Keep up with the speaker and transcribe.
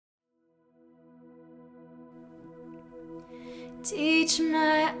Teach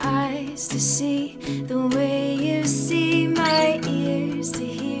my eyes to see the way you see, my ears to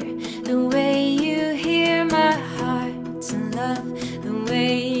hear the way you hear, my heart to love the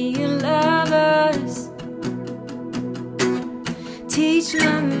way you love us. Teach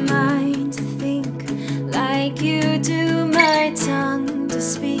my mind to think like you do, my tongue to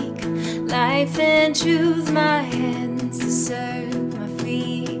speak life and truth, my hands to serve, my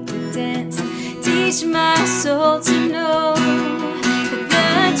feet to dance. Teach my soul to know that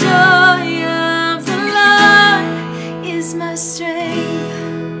the joy of the Lord is my strength.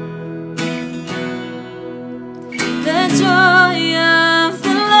 The joy of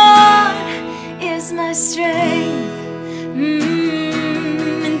the Lord is my strength.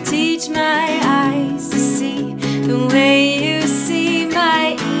 And teach my eyes to see the way you see,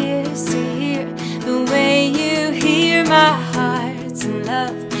 my ears to hear the way you hear, my heart to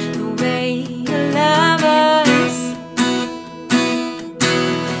love the way you love us.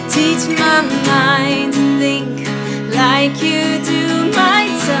 Teach my mind to think like you do, my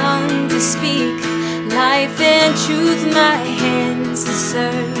tongue to speak life and truth, my hands to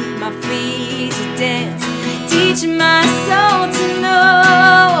serve, my feet to dance. Teach my soul to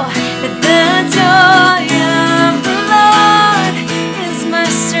know that the joy of the Lord is my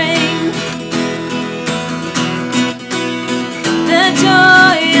strength. The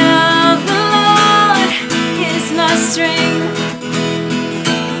joy of the Lord is my strength.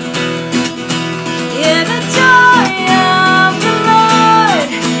 Yeah, the joy of the Lord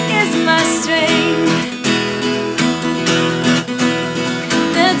is my strength.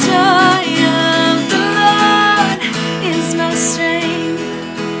 The joy of the Lord is my strength.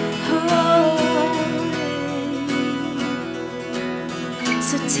 Oh,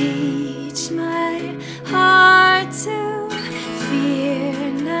 so teach my heart to fear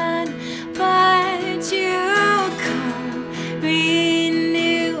none but you. Come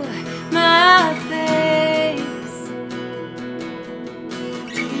renew my face.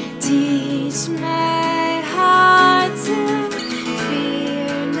 Teach my heart to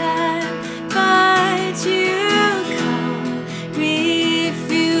fear none but you. Come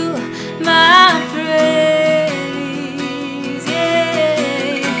refuel my praise.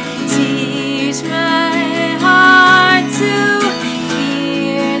 Yeah. Teach my heart to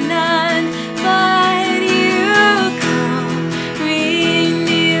fear none but you. Come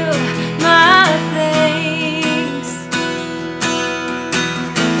renew my thanks.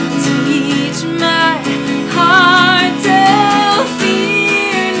 Teach my heart to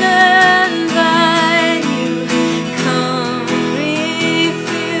fear none but you. Come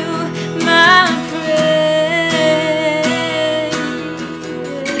refill my praise.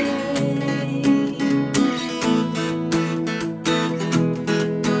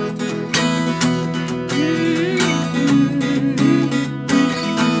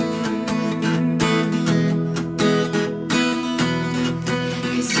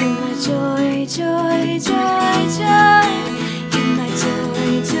 Cause you're my joy, joy, joy, joy. You're my joy,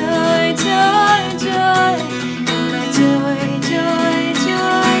 joy, joy, joy. You're my joy, joy,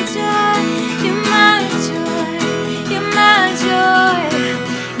 joy, joy. You're my joy, you're my joy.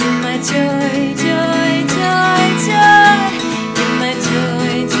 You're my joy, joy, joy, joy. You're my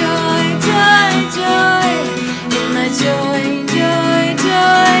joy, joy, joy, joy. You're my joy, joy,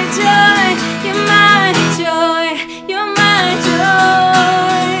 joy, joy. You're my joy, you're my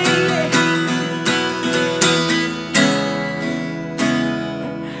joy.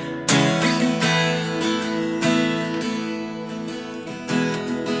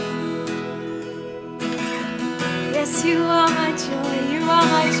 Yes, you are my joy, you are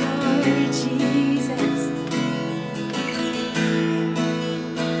my joy, Jesus.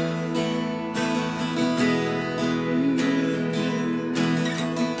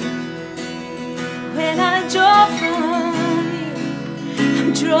 When I draw from you,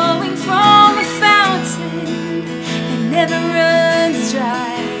 I'm drawing from a fountain that never runs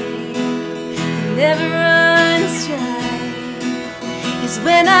dry, that never runs dry. It's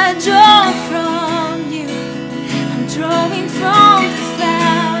when I draw from you, I'm drawing from the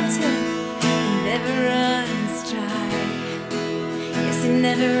fountain that never runs dry. Yes, it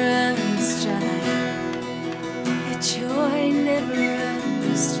never runs dry. Your joy never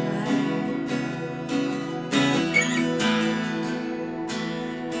runs dry.